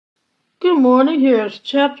Good morning. Here's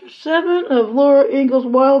Chapter 7 of Laura Ingalls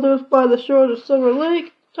Wilder's By the Shores of Silver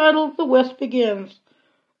Lake, titled The West Begins.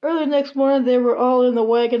 Early next morning, they were all in the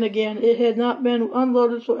wagon again. It had not been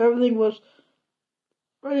unloaded, so everything was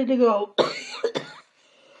ready to go.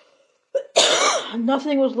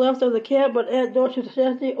 Nothing was left of the camp but Aunt Dorothy's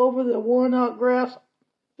shanty over the worn-out grass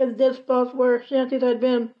and the dead spots where shanties had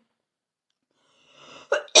been.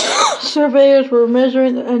 Surveyors were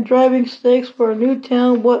measuring and driving stakes for a new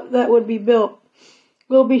town that would be built.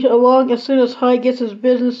 "We'll be along as soon as Hy gets his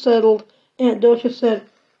business settled," Aunt Docia said.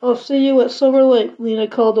 "I'll see you at Silver Lake," Lena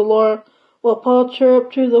called to Laura, while Paul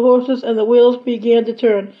chirruped to the horses and the wheels began to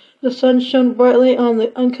turn. The sun shone brightly on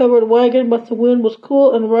the uncovered wagon, but the wind was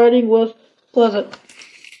cool and riding was pleasant.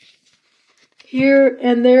 Here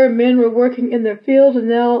and there men were working in their fields, and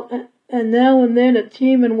now and then a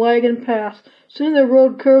team and wagon passed. Soon the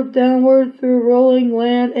road curved downward through rolling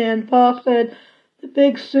land, and Pa said, "The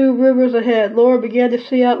Big Sioux River's ahead." Laura began to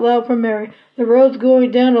see out loud for Mary. "The road's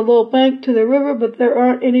going down a low bank to the river, but there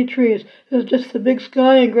aren't any trees. There's just the big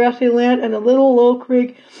sky and grassy land and a little low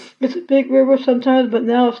creek. It's a big river sometimes, but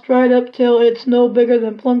now it's dried up till it's no bigger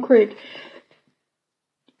than Plum Creek.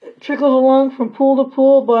 It trickles along from pool to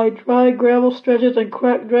pool by dry gravel stretches and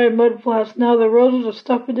cracked dry mud flats. Now the roses are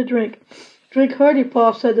stopping to drink." "Drink hearty,"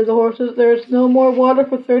 Pa said to the horses. "There's no more water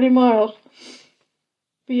for 30 miles.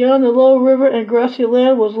 Beyond the low river and grassy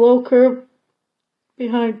land was low curve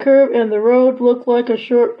behind curve, and the road looked like a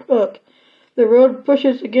short hook. The road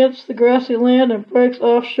pushes against the grassy land and breaks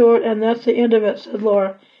off short, and that's the end of it," said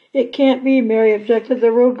Laura. "It can't be," Mary objected.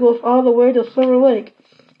 "The road goes all the way to Silver Lake."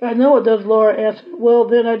 "I know it does," Laura answered. "Well,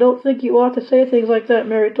 then I don't think you ought to say things like that,"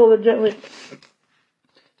 Mary told her gently.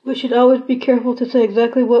 "We should always be careful to say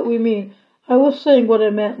exactly what we mean." "I was saying what I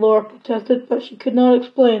meant," Laura protested, but she could not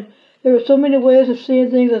explain. There were so many ways of seeing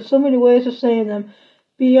things and so many ways of saying them.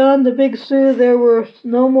 Beyond the Big Sioux there were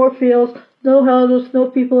no more fields, no houses, no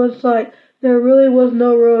people in sight. There really was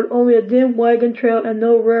no road, only a dim wagon trail and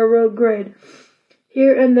no railroad grade.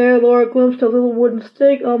 Here and there Laura glimpsed a little wooden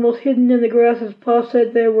stake almost hidden in the grasses. Pa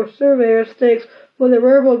said there were surveyor stakes for the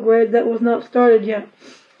railroad grade that was not started yet.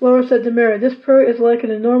 Laura said to Mary, "This prairie is like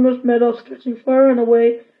an enormous meadow stretching far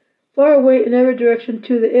away in every direction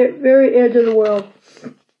to the very edge of the world."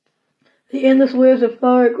 The endless waves of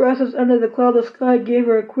flowery grasses under the cloudless sky gave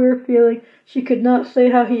her a queer feeling. She could not say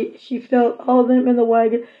how she felt. All of them in the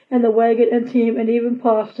wagon and team, and even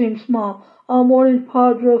Pa, seemed small. All morning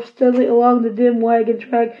Pa drove steadily along the dim wagon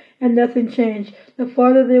track, and nothing changed. The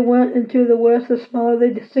farther they went into the west, the smaller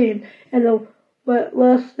they seemed, and the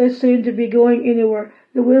less they seemed to be going anywhere.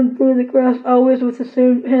 The wind blew the grass always with the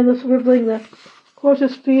same endless rippling. The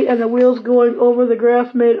horses' feet and the wheels going over the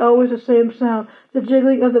grass made always the same sound. The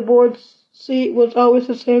jiggling of the board seat was always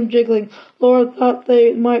the same jiggling. Laura thought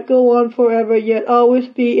they might go on forever, yet always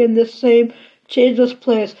be in this same changeless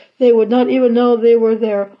place. They would not even know they were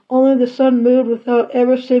there. Only the sun moved without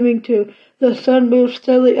ever seeming to. The sun moved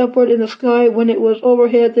steadily upward in the sky. When it was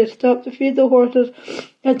overhead, they stopped to feed the horses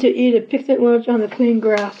and to eat a picnic lunch on the clean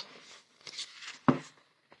grass.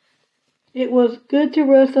 It was good to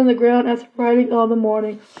rest on the ground after riding all the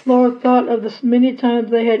morning. Laura thought of the many times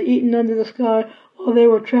they had eaten under the sky while they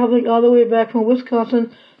were traveling all the way back from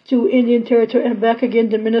Wisconsin to Indian Territory and back again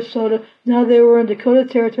to Minnesota. Now they were in Dakota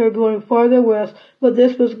Territory going farther west, but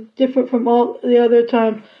this was different from all the other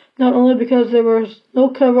times, not only because there was no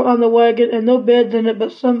cover on the wagon and no beds in it,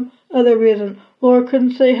 but some other reason. Laura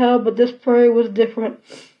couldn't say how, but this prairie was different.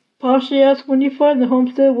 "Pa," she asked, "when you find the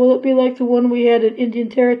homestead, will it be like the one we had in Indian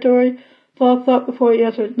Territory?" Pa thought before he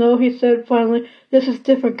answered. "No," he said finally. "This is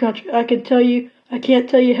different country. I can't tell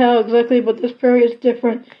you how exactly, but this prairie is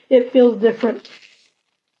different. It feels different."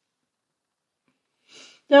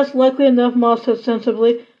 "That's likely enough," Ma said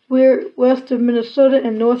sensibly. "We're west of Minnesota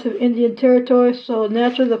and north of Indian Territory, so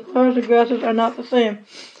naturally the flowers and grasses are not the same."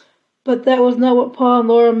 But that was not what Pa and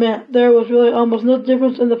Laura meant. There was really almost no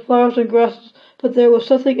difference in the flowers and grasses, but there was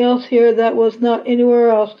something else here that was not anywhere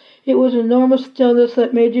else. It was enormous stillness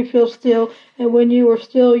that made you feel still, and when you were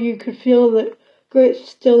still you could feel the great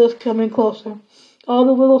stillness coming closer. All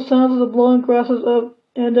the little sounds of the blowing grasses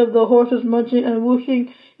and of the horses munching and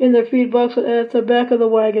whooshing in their feed boxes at the back of the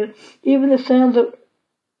wagon, even the sounds of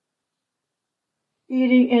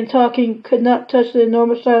eating and talking, could not touch the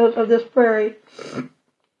enormous silence of this prairie.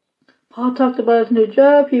 Pa talked about his new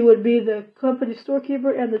job. He would be the company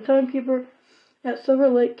storekeeper and the timekeeper at Silver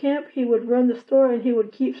Lake Camp. He would run the store, and he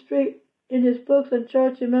would keep straight in his books and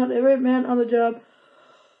charge the amount every man on the job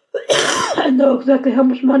and know exactly how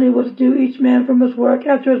much money was due each man from his work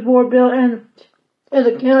after his board bill and his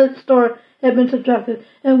accounted store had been subtracted.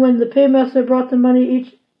 And when the paymaster brought the money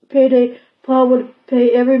each payday, Pa would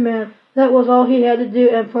pay every man. That was all he had to do,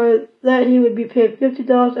 and for that he would be paid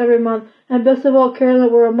 $50 every month. And best of all,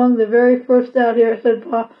 Carolyn, we're among the very first out here, said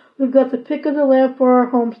Pa. We've got the pick of the land for our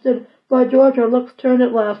homestead. By George, our luck's turned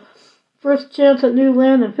at last. First chance at new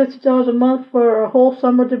land and $50 a month for a whole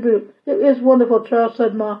summer to boot. It is wonderful, Charles,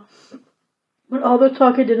 said Ma. But all their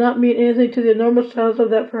talking did not mean anything to the enormous silence of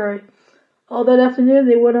that prairie. All that afternoon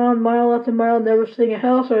they went on mile after mile, never seeing a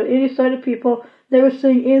house or any sight of people, never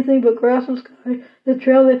seeing anything but grass and sky. The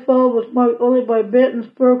trail they followed was marked only by bent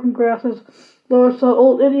and broken grasses. Laura saw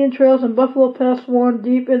old Indian trails and buffalo paths worn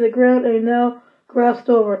deep in the ground and now grassed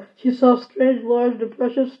over. She saw strange, large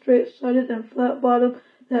depressions, straight-sided and flat-bottomed,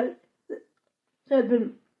 that had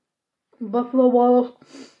been buffalo wallows,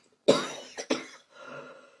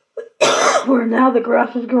 where now the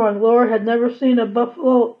grass was growing. Laura had never seen a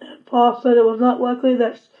buffalo, and Pa said it was not likely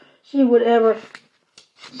that she would ever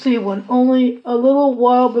see one. Only a little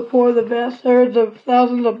while before, the vast herds of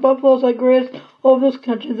thousands of buffaloes had grazed over this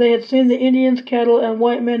country. They had seen the Indians' cattle, and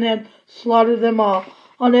white men had slaughtered them all.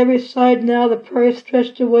 On every side now the prairie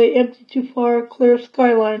stretched away empty to far, clear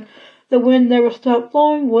skyline. The wind never stopped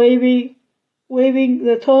blowing, waving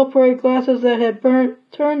the tall prairie grasses that had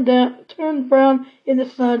turned brown in the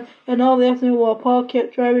sun, and all the afternoon while Pa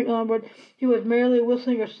kept driving onward, he was merrily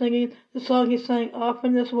whistling or singing the song he sang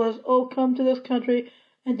often. This was, "Oh, come to this country,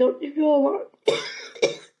 and don't you feel alarmed,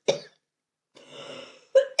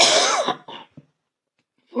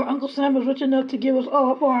 for Uncle Sam was rich enough to give us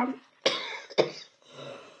all a farm."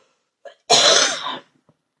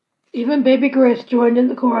 Even baby Grace joined in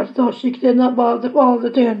the chorus, though she did not bother to follow the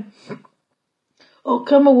tune. "Oh,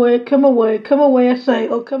 come away, come away, come away, I say.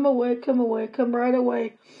 Oh, come away, come right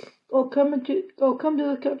away. Oh, come to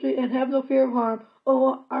the country and have no fear of harm.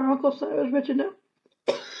 Oh, our Uncle Sam is rich enough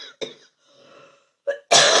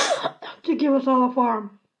to give us all a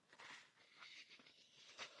farm."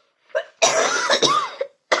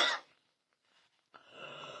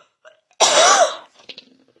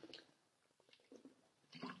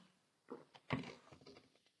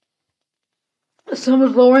 The sun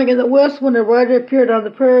was lowering in the west when a rider appeared on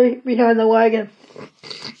the prairie behind the wagon.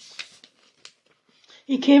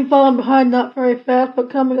 He came following behind, not very fast, but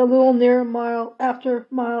coming a little nearer, mile after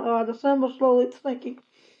mile. The sun was slowly sinking.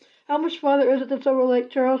 "How much farther is it to Silver Lake,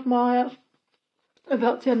 Charles?" Ma asked.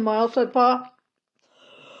 "About 10 miles, said Pa.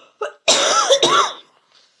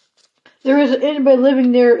 "There isn't anybody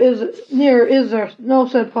living near, is there?" "No,"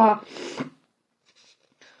 said Pa.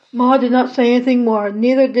 Ma did not say anything more.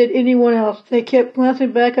 Neither did anyone else. They kept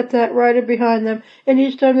glancing back at that rider behind them, and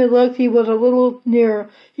each time they looked he was a little nearer.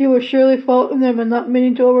 He was surely following them and not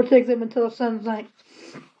meaning to overtake them until the sun sank.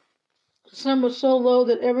 The sun was so low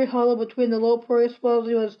that every hollow between the low prairie swells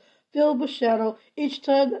was filled with shadow. Each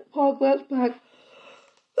time that Pa glanced back,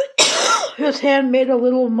 his hand made a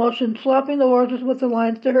little motion, slapping the horses with the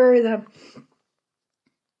lines to hurry them.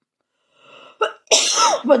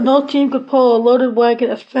 But no team could pull a loaded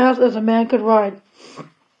wagon as fast as a man could ride.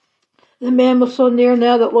 The man was so near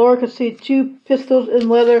now that Laura could see 2 pistols in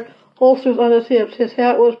leather holsters on his hips. His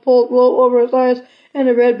hat was pulled low over his eyes, and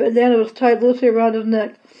a red bandana was tied loosely around his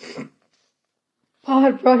neck. Pa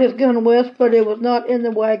had brought his gun west, but it was not in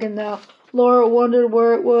the wagon now. Laura wondered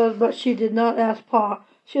where it was, but she did not ask Pa.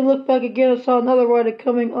 She looked back again and saw another rider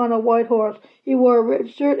coming on a white horse. He wore a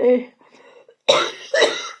red shirt,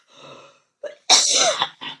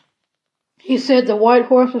 He said the white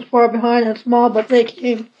horse was far behind and small, but they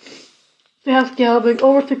came fast galloping,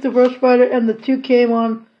 overtook the first rider, and the 2 came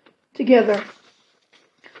on together.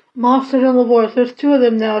 Ma said in a low voice, "There's 2 of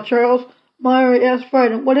them now, Charles." Myra asked,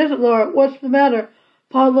 frightened, "What is it, Laura? What's the matter?"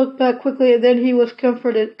 Pa looked back quickly, and then he was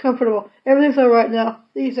comfortable. "Everything's all right now,"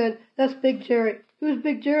 he said. "That's Big Jerry." "Who's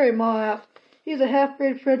Big Jerry?" Ma asked. "He's a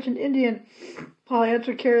half-breed French and Indian," Pa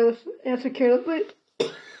answered carelessly.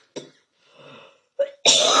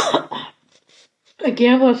 "A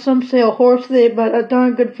gambler, some say, a horse thief, but a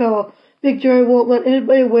darn good fellow. Big Jerry won't let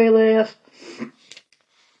anybody waylay us."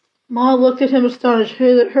 Ma looked at him astonished.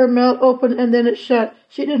 Her mouth opened and then it shut.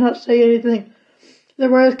 She did not say anything. The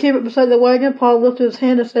riders came up beside the wagon. Pa lifted his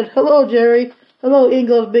hand and said, "Hello, Jerry." "Hello,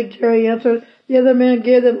 Ingalls," Big Jerry answered. The other man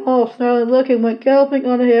gave them all a snarling look and went galloping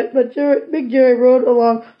on ahead, but Big Jerry rode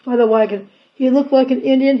along by the wagon. He looked like an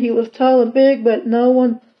Indian. He was tall and big, but not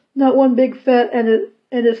one big fat, and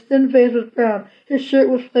his thin face was brown. His shirt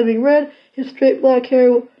was flaming red. His straight black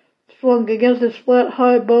hair swung against his flat,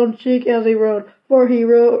 high-boned cheek as he rode, for he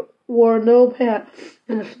wore no hat,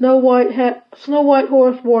 and the snow white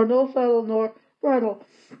horse wore no saddle nor bridle.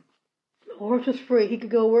 The horse was free. He could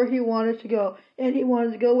go where he wanted to go, and he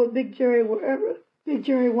wanted to go with Big Jerry wherever Big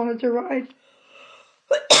Jerry wanted to ride.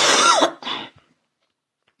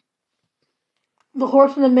 The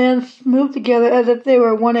horse and the man moved together as if they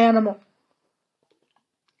were one animal.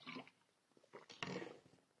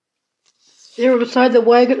 They were beside the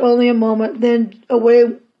wagon only a moment, then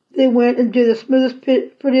away they went into the smoothest,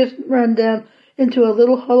 prettiest run down into a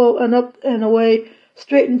little hollow and up and away,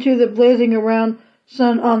 straight into the blazing around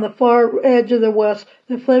sun on the far edge of the west.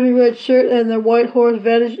 The flaming red shirt and the white horse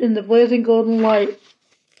vanished in the blazing golden light.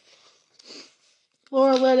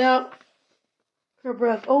 Laura let out her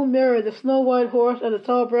breath. Oh, Mary, the snow-white horse and the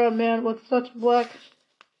tall brown man with such black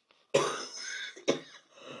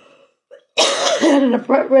head and a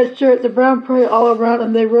bright red shirt, the brown prairie all around,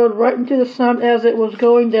 and they rode right into the sun as it was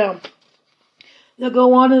going down. They'll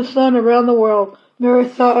go on in the sun around the world. Mary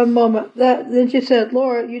thought a moment. Then she said,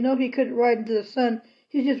 Laura, you know he couldn't ride into the sun.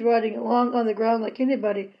 He's just riding along on the ground like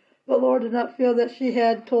anybody. But Laura did not feel that she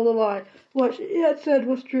had told a lie. What she had said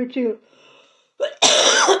was true, too.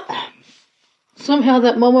 Somehow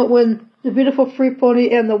that moment when the beautiful free pony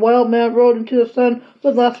and the wild man rode into the sun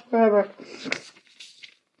would last forever.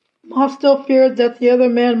 Ma still feared that the other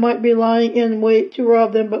man might be lying in wait to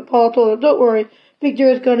rob them, but Paul told her, don't worry, Big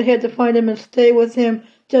Jerry's going ahead to find him and stay with him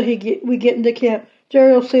till we get into camp.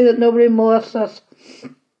 Jerry will see that nobody molests us.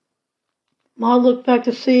 Ma looked back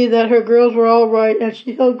to see that her girls were all right, and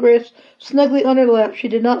she held Grace snugly on her lap. She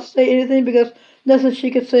did not say anything because nothing she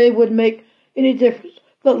could say would make any difference.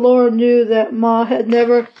 But Laura knew that Ma had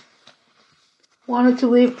never wanted to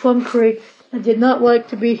leave Plum Creek and did not like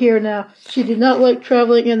to be here now. She did not like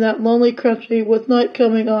traveling in that lonely country with night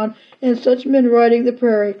coming on and such men riding the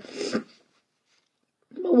prairie.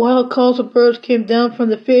 Wild calls of birds came down from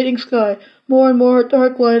the fading sky. More and more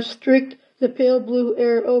dark lines streaked the pale blue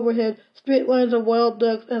air overhead, straight lines of wild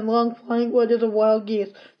ducks and long flying wedges of wild geese.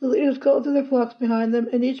 The leaders called to their flocks behind them,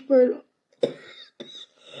 and each bird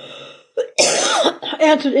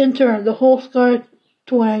answered in turn. The whole sky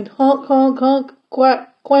twanged. Honk, honk, honk,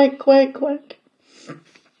 quack, quank, quank, quank.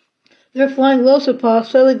 They're flying low, said Pa,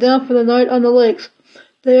 settling down for the night on the lakes.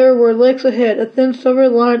 There were lakes ahead. A thin silver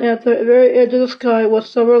line at the very edge of the sky was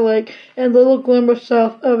Silver Lake, and little glimmers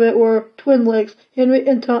south of it were twin lakes, Henry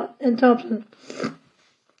and Thompson.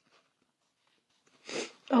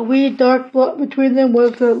 A wee dark blot between them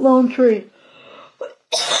was the lone tree.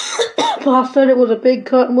 Pa said it was a big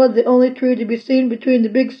cottonwood, the only tree to be seen between the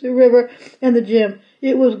Big Sioux River and the gym.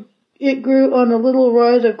 It grew on a little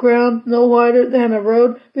rise of ground no wider than a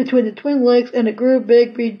road between the twin lakes, and it grew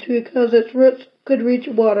big because its roots could reach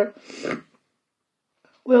water.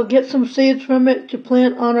 We'll get some seeds from it to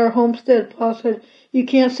plant on our homestead, Pa said. You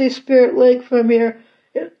can't see Spirit Lake from here.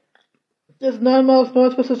 It's 9 miles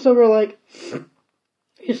northwest of Silver Lake.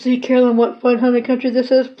 You see, Carolyn, what fine hunting country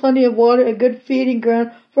this is. Plenty of water and good feeding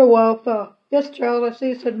ground for wildfowl. Yes, Charles, I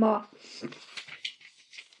see, said Ma.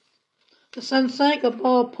 The sun sank, a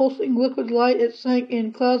ball of pulsing liquid light. It sank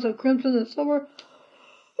in clouds of crimson and silver.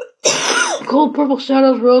 Cold purple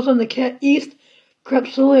shadows rose on the east, crept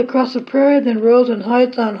slowly across the prairie, then rose in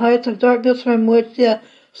heights on heights of darkness from which the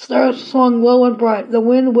stars swung low and bright. The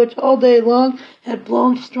wind, which all day long had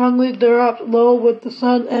blown strongly, dropped low with the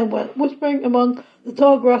sun and went whispering among the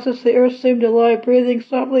tall grasses. The earth seemed to lie breathing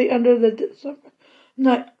softly under the summer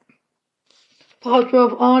night. Pa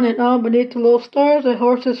drove on and on beneath the low stars. The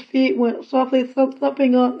horse's feet went softly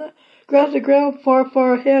thumping on the grassy ground. Far,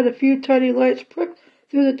 far ahead, a few tiny lights pricked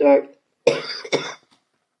through the dark.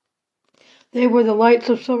 They were the lights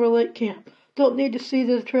of Silver Lake Camp. Don't need to see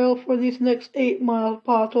the trail for these next 8 miles,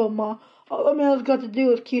 Pa told Ma. All the man's got to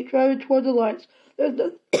do is keep driving toward the lights.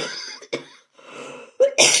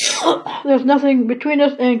 There's nothing between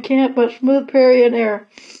us and camp but smooth prairie and air.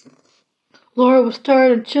 Laura was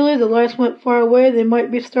tired and chilly. The lights went far away. They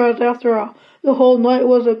might be stars after all. The whole night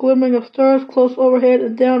was a glimmering of stars close overhead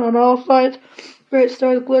and down on all sides. Great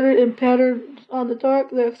stars glittered in patterns on the dark.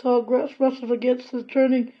 The tall grass rustled against the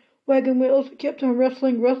turning wagon wheels. It kept on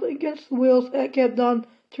wrestling against the wheels that kept on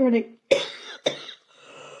turning.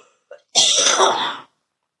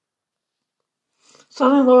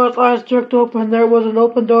 Suddenly Laura's eyes jerked open. There was an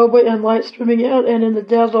open doorway and light streaming out, and in the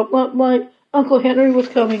dazzled lamplight, Uncle Henry was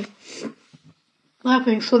coming.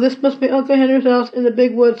 Laughing. So this must be Uncle Henry's house in the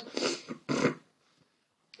big woods.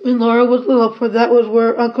 When Laura was little, for that was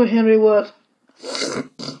where Uncle Henry was.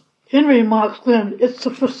 Henry, Ma exclaimed. It's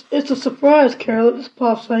a surprise, Carol. This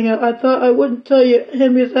Pa sang out. I thought I wouldn't tell you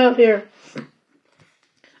Henry's out here.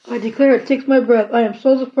 I declare it takes my breath. I am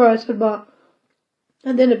so surprised, said Ma.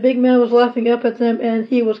 And then a big man was laughing up at them, and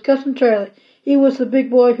he was Cousin Charlie. He was the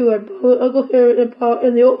big boy who had followed Uncle Henry and Pa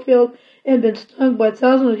in the oat field and been stung by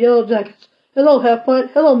thousands of yellow jackets. Hello,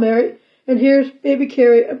 Half-Pint. Hello, Mary. And here's baby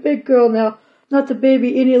Carrie, a big girl now. not the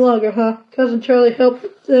baby any longer, huh? Cousin Charlie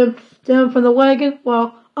helped them down from the wagon,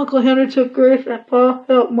 while Uncle Henry took Grace and Pa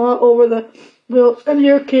helped Ma over the wheel. And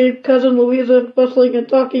here came Cousin Louisa, bustling and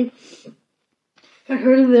talking, and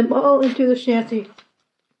herding them all into the shanty.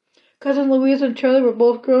 Cousin Louisa and Charlie were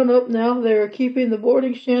both grown up now. They were keeping the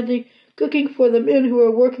boarding shanty, cooking for the men who were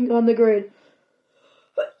working on the grade.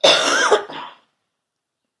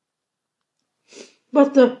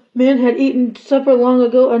 But the men had eaten supper long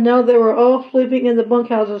ago, and now they were all sleeping in the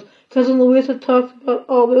bunkhouses. Cousin Louisa talked about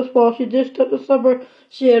all this while she dished up the supper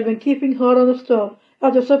she had been keeping hot on the stove.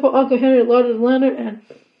 After supper, Uncle Henry lighted a lantern and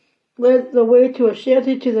led the way to a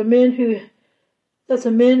shanty that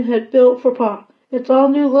the men had built for Pa. It's all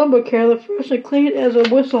new lumber, Carolyn, fresh and clean as a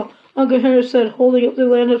whistle, Uncle Henry said, holding up the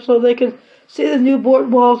lantern so they could see the new board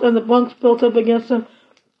walls and the bunks built up against them.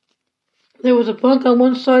 There was a bunk on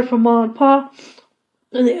one side for Ma and Pa,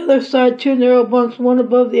 and the other side 2 narrow bunks, one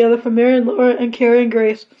above the other for Mary and Laura and Carrie and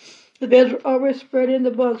Grace. The beds were always spread in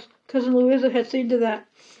the bunks. Cousin Louisa had seen to that.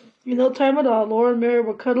 In no time at all, Laura and Mary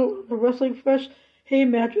were cuddled on the rustling fresh hay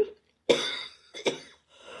mattress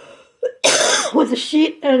with the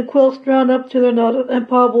sheet and quilts drawn up to their noses, and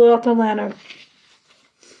Pa blew out the lantern.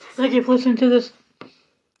 Thank you for listening to this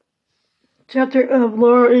chapter of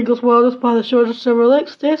Laura Ingalls Wildest by the Shores of Silver Lake.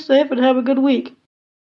 Stay safe and have a good week.